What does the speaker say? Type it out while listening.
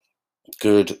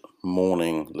Good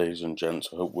morning, ladies and gents.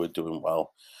 I hope we're doing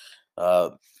well.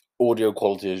 Uh, Audio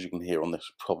quality, as you can hear on this,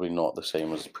 is probably not the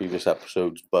same as the previous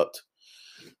episodes, but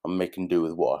I'm making do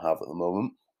with what I have at the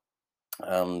moment.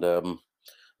 And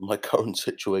my current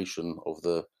situation of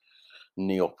the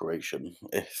knee operation,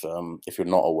 if you're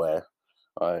not aware,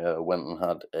 I went and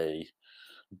had a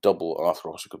double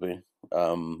arthroscopy,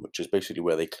 which is basically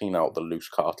where they clean out the loose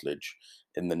cartilage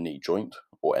in the knee joint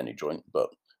or any joint, but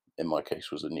in my case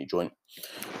was the knee joint,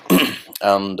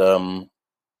 and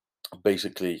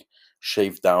basically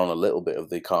shaved down a little bit of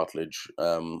the cartilage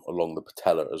along the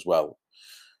patella as well.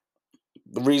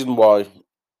 The reason why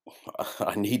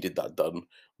I needed that done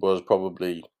was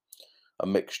probably a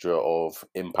mixture of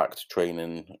impact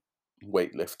training,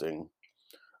 weightlifting,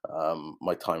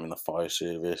 my time in the fire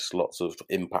service, lots of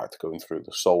impact going through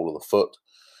the sole of the foot,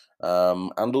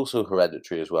 and also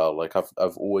hereditary as well. Like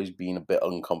I've always been a bit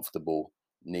uncomfortable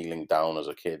kneeling down as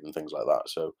a kid and things like that.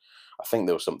 So I think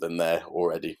there was something there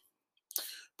already.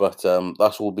 But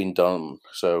that's all been done.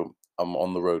 So I'm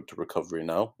on the road to recovery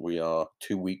now. We are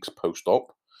 2 weeks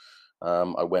post-op.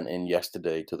 I went in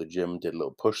yesterday to the gym, did a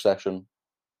little push session.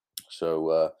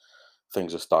 So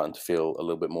things are starting to feel a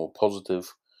little bit more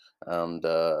positive, and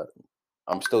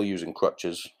I'm still using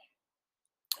crutches,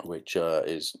 which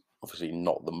is obviously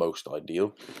not the most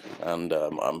ideal. And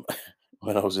I'm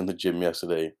when I was in the gym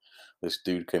yesterday, this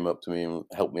dude came up to me and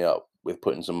helped me out with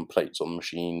putting some plates on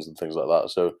machines and things like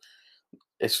that. So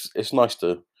it's nice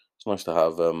to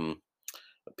have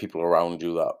people around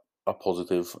you that are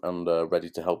positive and ready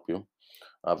to help you.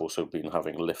 I've also been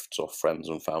having lifts off friends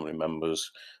and family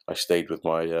members. I stayed with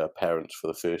my parents for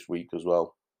the first week as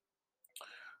well.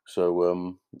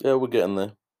 So yeah, we're getting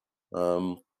there.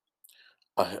 Um,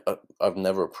 I've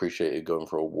never appreciated going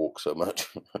for a walk so much.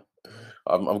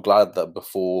 I'm glad that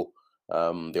before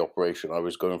the operation, I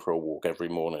was going for a walk every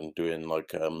morning, doing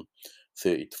like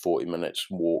 30 to 40 minutes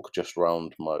walk just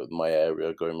around my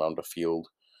area, going around a field,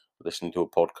 listening to a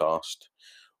podcast,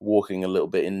 walking a little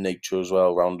bit in nature as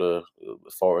well, around the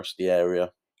foresty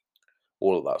area.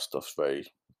 All of that stuff's very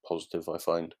positive, I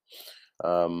find.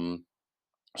 Um,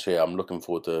 so yeah, I'm looking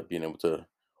forward to being able to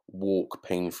walk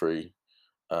pain free,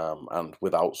 and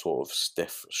without sort of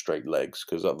stiff, straight legs.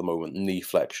 Because at the moment, knee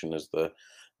flexion is the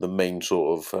main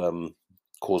sort of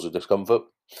cause of discomfort.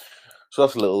 So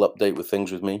that's a little update with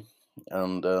things with me,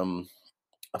 and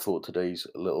I thought today's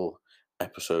little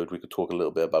episode we could talk a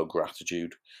little bit about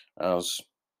gratitude as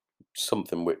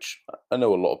something which I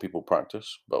know a lot of people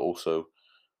practice, but also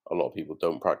a lot of people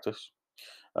don't practice.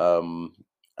 Um,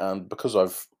 and because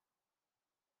I've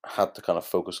had to kind of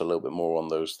focus a little bit more on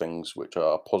those things which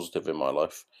are positive in my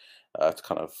life, to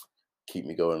kind of keep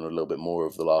me going a little bit more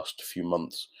over the last few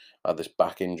months. I had this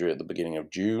back injury at the beginning of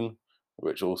June,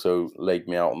 which also laid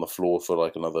me out on the floor for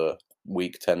like another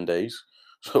week, 10 days.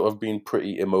 So I've been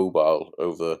pretty immobile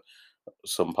over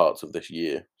some parts of this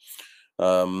year.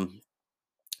 Um,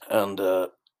 and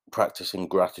practicing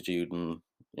gratitude and,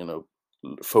 you know,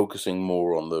 focusing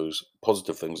more on those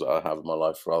positive things that I have in my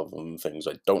life rather than things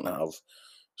I don't have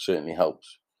certainly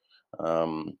helps.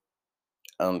 Um,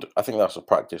 and I think that's a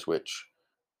practice which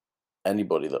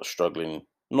anybody that's struggling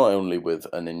not only with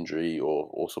an injury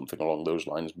or something along those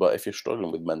lines, but if you're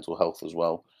struggling with mental health as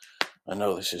well, I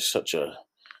know this is such a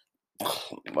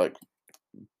like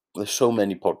there's so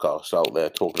many podcasts out there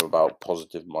talking about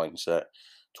positive mindset,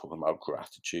 talking about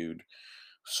gratitude,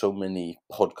 so many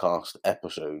podcast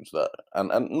episodes that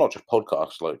and not just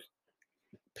podcasts, like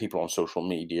people on social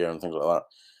media and things like that.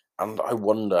 And I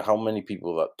wonder how many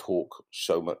people that talk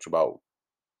so much about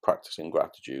practicing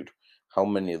gratitude, how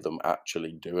many of them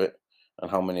actually do it,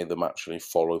 and how many of them actually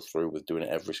follow through with doing it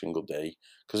every single day.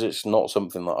 Because it's not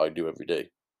something that I do every day.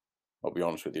 I'll be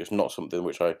honest with you. It's not something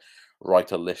which I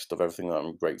write a list of everything that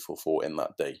I'm grateful for in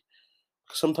that day.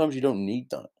 'Cause sometimes you don't need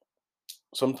that.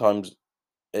 Sometimes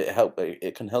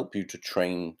it can help you to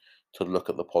train to look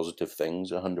at the positive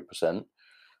things 100%.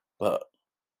 But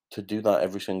to do that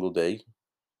every single day,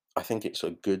 I think it's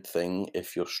a good thing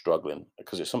if you're struggling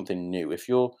because it's something new. If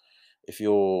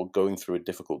you're going through a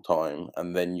difficult time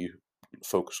and then you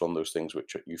focus on those things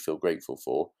which you feel grateful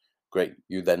for, great,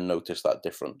 you then notice that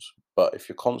difference. But if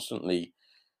you're constantly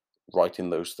writing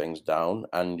those things down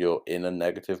and you're in a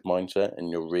negative mindset and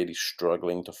you're really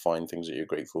struggling to find things that you're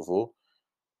grateful for,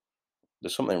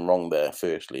 there's something wrong there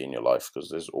firstly in your life because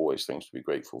there's always things to be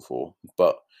grateful for,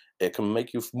 but it can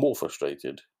make you more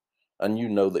frustrated, and you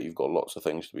know that you've got lots of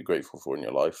things to be grateful for in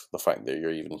your life. The fact that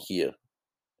you're even here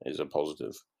is a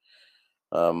positive.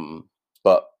 Um,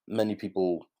 but many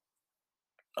people,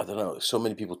 I don't know, so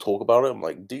many people talk about it. I'm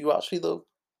like, do you actually though?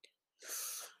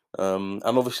 And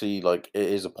obviously, like, it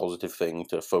is a positive thing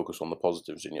to focus on the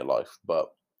positives in your life, but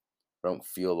I don't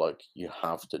feel like you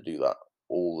have to do that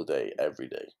all the day, every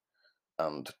day.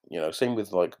 And same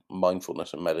with like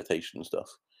mindfulness and meditation stuff.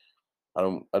 I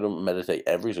don't meditate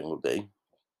every single day,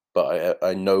 but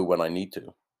I know when I need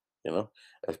to.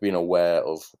 It's being aware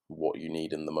of what you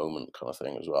need in the moment, kind of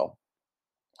thing as well.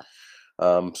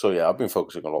 So yeah, I've been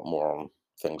focusing a lot more on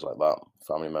things like that.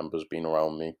 Family members being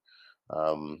around me,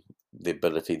 um, the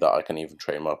ability that I can even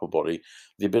train my upper body,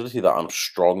 the ability that I'm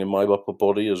strong in my upper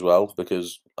body as well,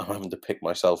 because I'm having to pick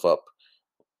myself up,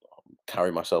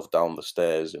 carry myself down the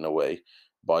stairs in a way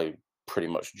by pretty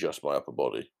much just my upper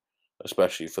body,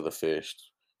 especially for the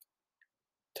first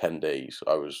 10 days.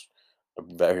 I was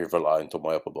very reliant on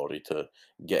my upper body to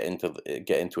get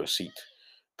into a seat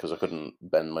because I couldn't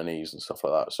bend my knees and stuff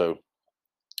like that. So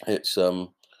it's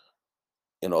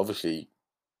obviously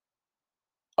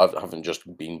I haven't just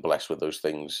been blessed with those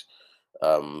things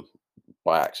um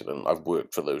by accident. I've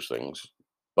worked for those things,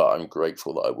 but I'm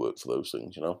grateful that I worked for those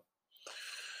things.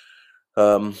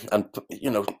 And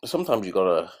sometimes you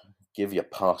gotta give your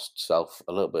past self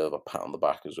a little bit of a pat on the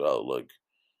back as well. Like,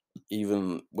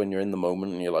 even when you're in the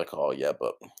moment and you're like, oh yeah,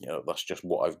 but that's just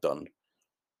what I've done.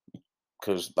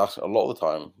 Because that's a lot of the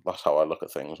time, that's how I look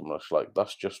at things. I'm just like,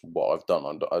 that's just what I've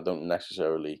done. I don't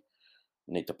necessarily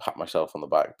need to pat myself on the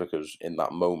back, because in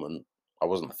that moment, I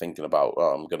wasn't thinking about,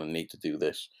 oh, I'm going to need to do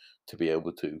this to be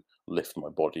able to lift my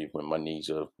body when my knees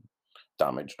are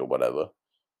damaged or whatever.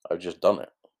 I've just done it.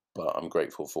 But I'm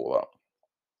grateful for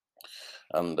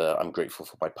that. And I'm grateful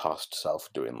for my past self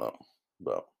doing that.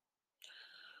 But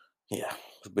yeah,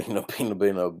 it's been a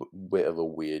bit of a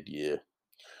weird year.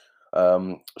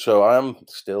 So I am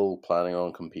still planning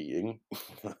on competing.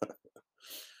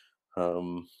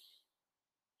 um,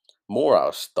 More out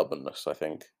of stubbornness, I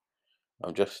think.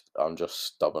 I'm just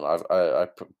stubborn. I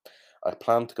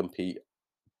planned to compete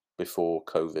before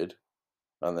COVID,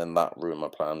 and then that ruined my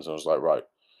plans. I was like, right,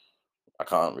 I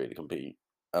can't really compete,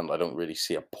 and I don't really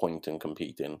see a point in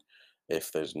competing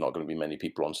if there's not going to be many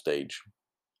people on stage.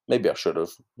 Maybe I should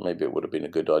have. Maybe it would have been a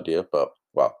good idea, but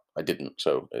well, I didn't,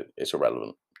 so it's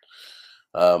irrelevant.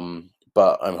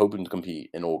 But I'm hoping to compete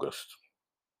in August.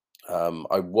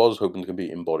 I was hoping to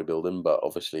compete in bodybuilding, but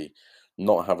obviously,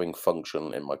 not having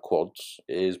function in my quads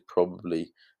is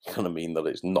probably going to mean that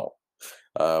it's not.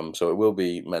 So it will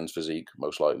be men's physique,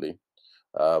 most likely.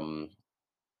 Um,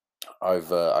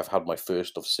 I've had my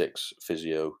first of 6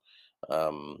 physio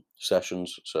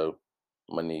sessions, so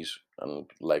my knees and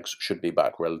legs should be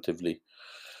back relatively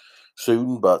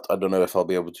soon. But I don't know if I'll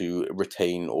be able to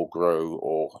retain or grow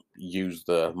or use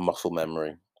the muscle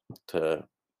memory to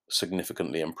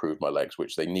significantly improve my legs,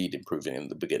 which they need improving in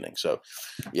the beginning. So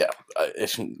yeah,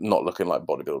 it's not looking like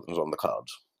bodybuilding's on the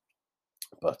cards.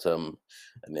 But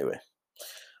anyway,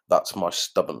 that's my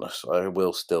stubbornness. I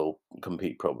will still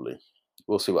compete probably.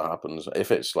 We'll see what happens.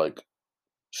 If it's like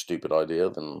stupid idea,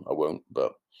 then I won't.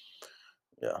 But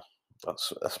yeah,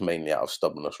 that's mainly out of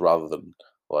stubbornness rather than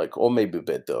like, or maybe a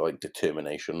bit like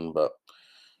determination. But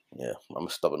yeah, I'm a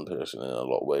stubborn person in a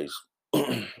lot of ways,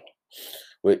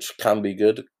 which can be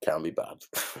good, can be bad.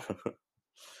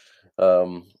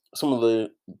 Some of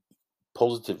the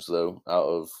positives though out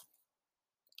of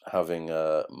having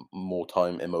more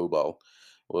time immobile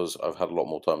was I've had a lot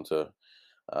more time to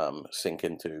sink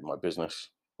into my business,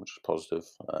 which is positive.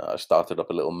 I started up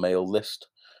a little mail list.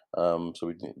 So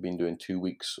we've been doing 2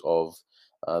 weeks of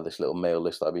this little mail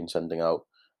list I've been sending out,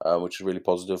 which is really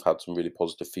positive. Had some really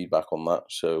positive feedback on that.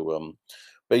 So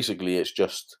basically, it's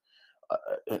just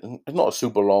it's not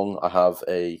super long. I have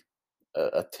a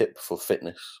tip for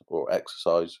fitness or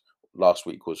exercise. Last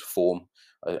week was form.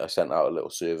 I sent out a little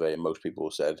survey, and most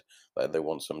people said that they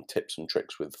want some tips and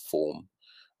tricks with form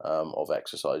of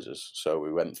exercises. So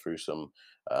we went through some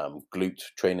glute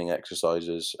training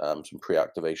exercises, some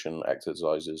pre-activation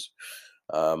exercises,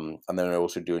 and then I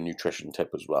also do a nutrition tip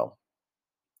as well.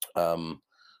 Um,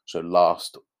 so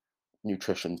last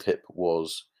nutrition tip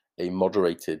was a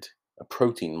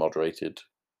protein moderated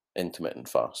intermittent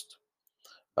fast,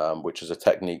 which is a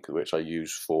technique which I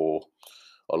use for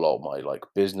a lot of my like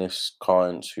business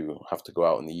clients who have to go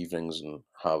out in the evenings and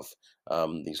have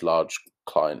these large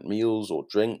client meals or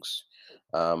drinks.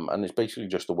 And it's basically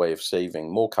just a way of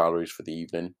saving more calories for the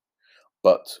evening,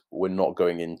 but we're not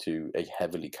going into a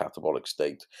heavily catabolic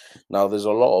state. Now, there's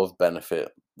a lot of benefit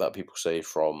that people say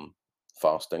from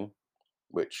fasting,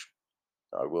 which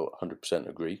I will 100%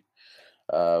 agree.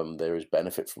 There is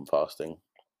benefit from fasting,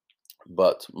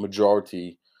 but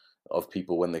majority of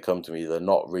people, when they come to me, they're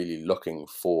not really looking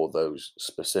for those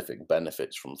specific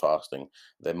benefits from fasting.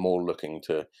 They're more looking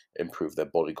to improve their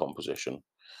body composition.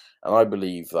 And I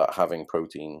believe that having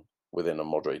protein within a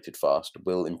moderated fast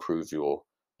will improve your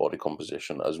body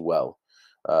composition as well,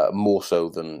 more so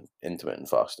than intermittent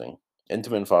fasting.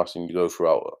 Intermittent fasting, you go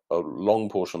throughout a long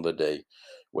portion of the day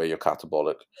where you're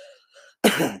catabolic.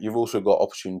 You've also got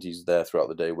opportunities there throughout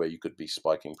the day where you could be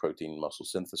spiking protein muscle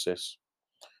synthesis,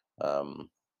 um,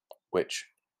 which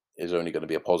is only going to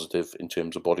be a positive in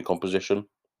terms of body composition.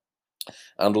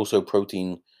 And also,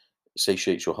 protein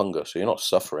satiates your hunger, so you're not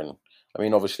suffering. I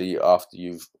mean, obviously, after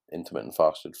you've intermittent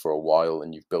fasted for a while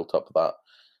and you've built up that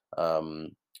um,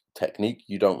 technique,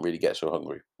 you don't really get so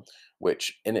hungry,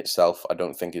 which in itself I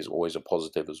don't think is always a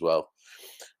positive as well.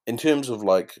 In terms of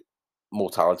like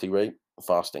mortality rate,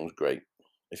 fasting's great.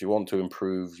 If you want to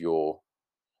improve your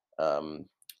um,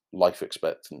 life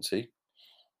expectancy,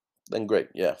 then great,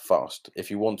 yeah, fast.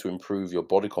 If you want to improve your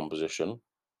body composition,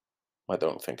 I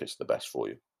don't think it's the best for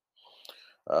you.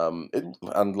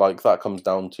 And like that comes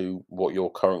down to what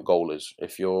your current goal is.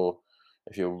 If you're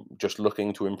just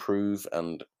looking to improve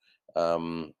and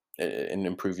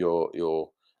improve your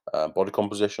body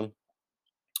composition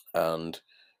and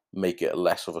make it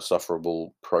less of a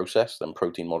sufferable process, then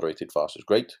protein moderated fast is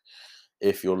great.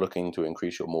 If you're looking to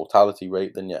increase your mortality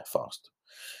rate, then yeah, fast.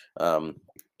 Um,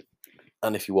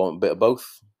 and if you want a bit of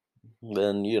both,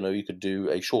 then you could do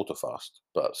a shorter fast,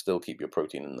 but still keep your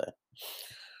protein in there.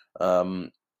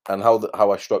 And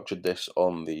how I structured this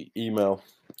on the email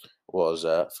was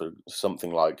for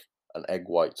something like an egg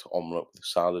white omelette with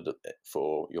salad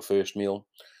for your first meal.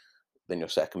 Then your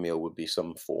second meal would be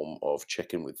some form of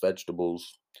chicken with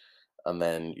vegetables, and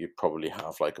then you'd probably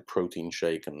have like a protein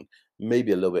shake and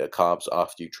maybe a little bit of carbs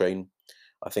after you train.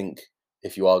 I think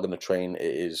if you are going to train, it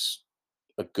is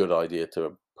a good idea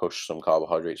to push some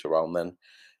carbohydrates around then.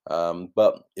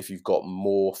 But if you've got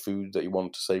more food that you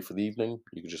want to save for the evening,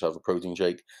 you could just have a protein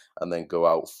shake and then go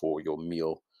out for your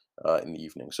meal in the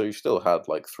evening. So you still had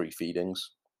like three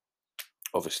feedings,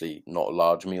 obviously not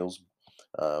large meals,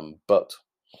 but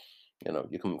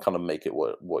you can kind of make it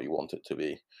what you want it to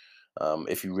be.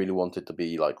 If you really want it to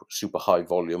be like super high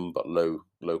volume but low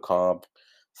carb,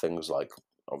 things like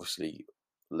obviously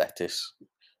lettuce,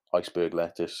 iceberg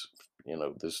lettuce.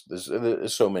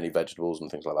 There's so many vegetables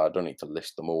and things like that. I don't need to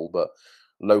list them all, but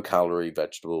low calorie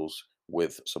vegetables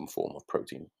with some form of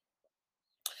protein.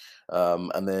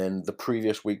 And then the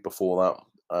previous week before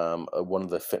that, one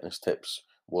of the fitness tips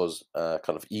was kind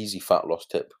of easy fat loss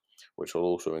tip, which I'll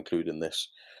also include in this,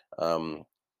 um,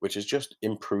 which is just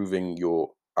improving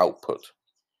your output.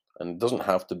 And it doesn't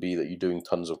have to be that you're doing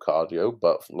tons of cardio,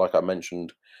 but like I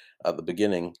mentioned at the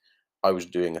beginning, I was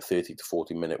doing a 30 to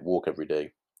 40-minute walk every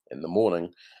day in the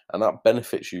morning, and that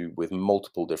benefits you with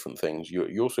multiple different things.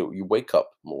 You wake up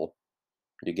more,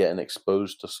 you're getting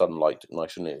exposed to sunlight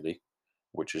nice and early,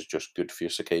 which is just good for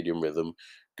your circadian rhythm,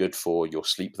 good for your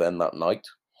sleep then that night.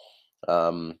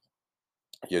 Um,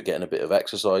 you're getting a bit of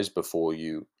exercise before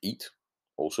you eat,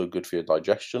 also good for your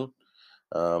digestion.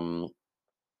 Um,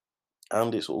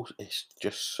 and it's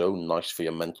just so nice for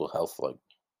your mental health. Like,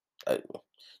 uh,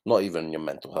 not even your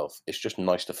mental health. It's just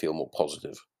nice to feel more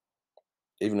positive.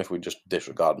 Even if we just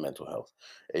disregard mental health,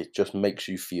 it just makes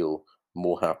you feel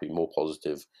more happy, more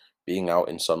positive. Being out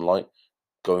in sunlight,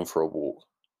 going for a walk.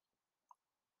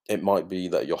 It might be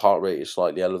that your heart rate is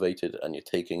slightly elevated and you're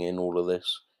taking in all of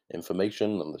this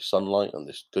information and the sunlight and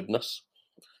this goodness.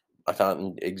 I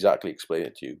can't exactly explain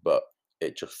it to you, but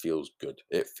it just feels good.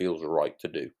 It feels right to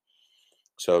do.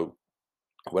 So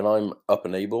when I'm up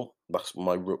and able, that's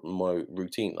my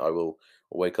routine. I will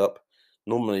wake up.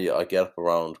 Normally, I get up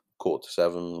around quarter to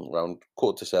seven, around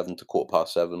quarter to seven to quarter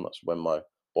past seven. That's when my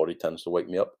body tends to wake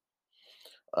me up.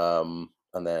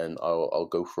 And then I'll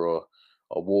go for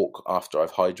a walk after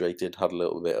I've hydrated, had a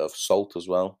little bit of salt as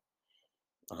well.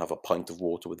 I have a pint of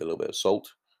water with a little bit of salt.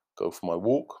 Go for my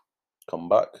walk, come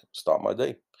back, start my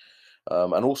day.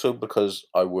 And also because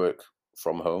I work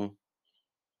from home,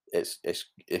 it's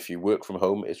if you work from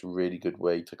home, it's a really good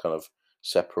way to kind of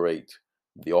separate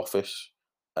the office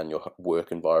and your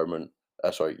work environment.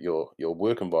 Sorry, your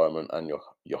work environment and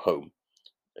your home.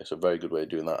 It's a very good way of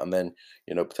doing that. And then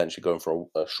potentially going for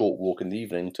a short walk in the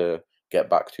evening to get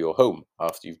back to your home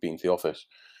after you've been to the office.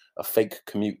 A fake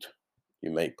commute,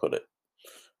 you may put it.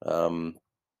 Um,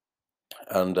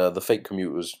 and the fake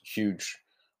commute was huge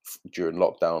during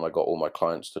lockdown. I got all my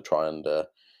clients to try and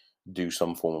do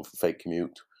some form of fake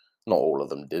commute. Not all of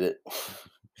them did it,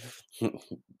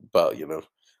 but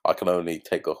I can only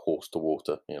take a horse to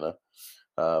water.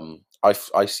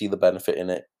 I see the benefit in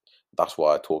it. That's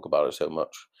why I talk about it so much.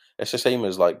 It's the same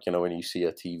as like when you see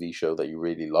a TV show that you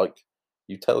really like,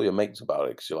 you tell your mates about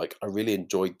it because you're like, I really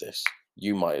enjoyed this.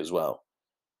 You might as well.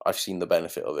 I've seen the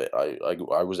benefit of it.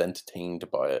 I was entertained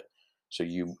by it, so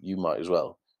you might as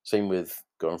well. Same with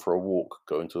going for a walk,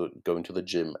 going to the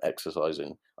gym,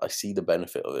 exercising. I see the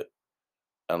benefit of it,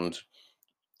 and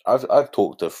I've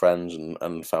talked to friends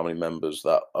and family members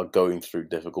that are going through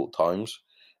difficult times,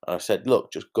 and I said,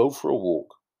 look, just go for a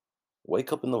walk.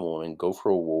 Wake up in the morning, go for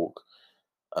a walk,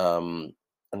 um,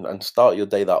 and start your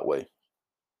day that way,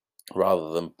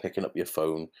 rather than picking up your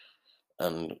phone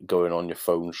and going on your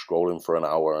phone scrolling for an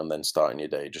hour and then starting your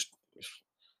day. Just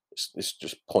it's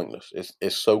just pointless.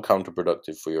 It's so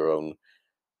counterproductive for your own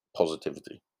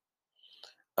positivity.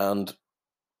 And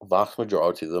vast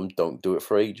majority of them don't do it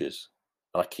for ages.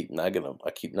 And I keep nagging them.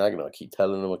 I keep nagging them. I keep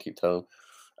telling them. I keep telling them.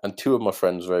 And two of my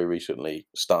friends very recently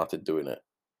started doing it,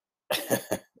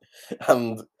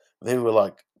 and they were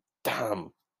like,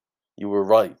 "Damn, you were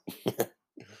right.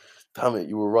 Damn it,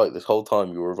 you were right this whole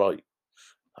time. You were right."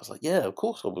 I was like, "Yeah, of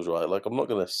course I was right. Like, I'm not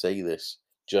gonna say this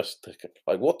just to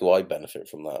like, what do I benefit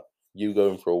from that? You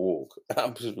going for a walk?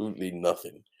 Absolutely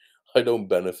nothing. I don't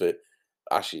benefit.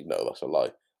 Actually, no, that's a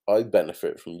lie. I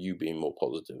benefit from you being more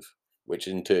positive, which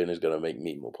in turn is gonna make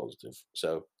me more positive.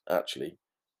 So actually,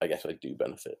 I guess I do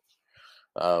benefit.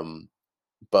 Um,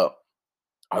 but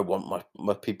I want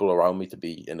my people around me to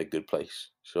be in a good place.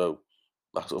 So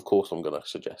that's of course I'm gonna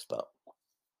suggest that.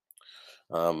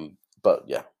 But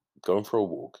yeah, going for a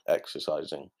walk,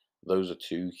 exercising, those are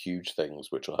two huge things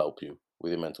which will help you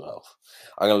with your mental health.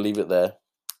 I'm going to leave it there.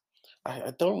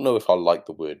 I don't know if I like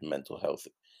the word mental health.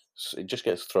 It just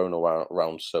gets thrown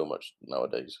around so much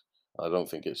nowadays. I don't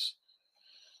think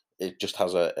it just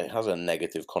has a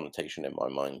negative connotation in my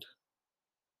mind.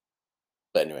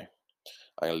 But anyway,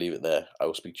 I'm going to leave it there. I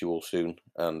will speak to you all soon,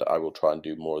 and I will try and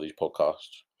do more of these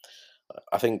podcasts.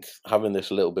 I think having this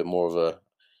a little bit more of a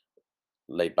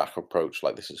laid back approach,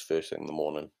 like this is first thing in the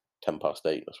morning,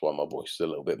 8:10. That's why my voice is a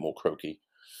little bit more croaky.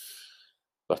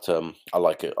 But I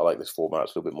like it. I like this format.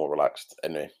 It's a little bit more relaxed.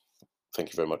 Anyway, thank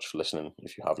you very much for listening.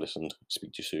 If you have listened,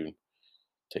 speak to you soon.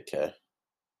 Take care.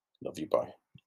 Love you. Bye.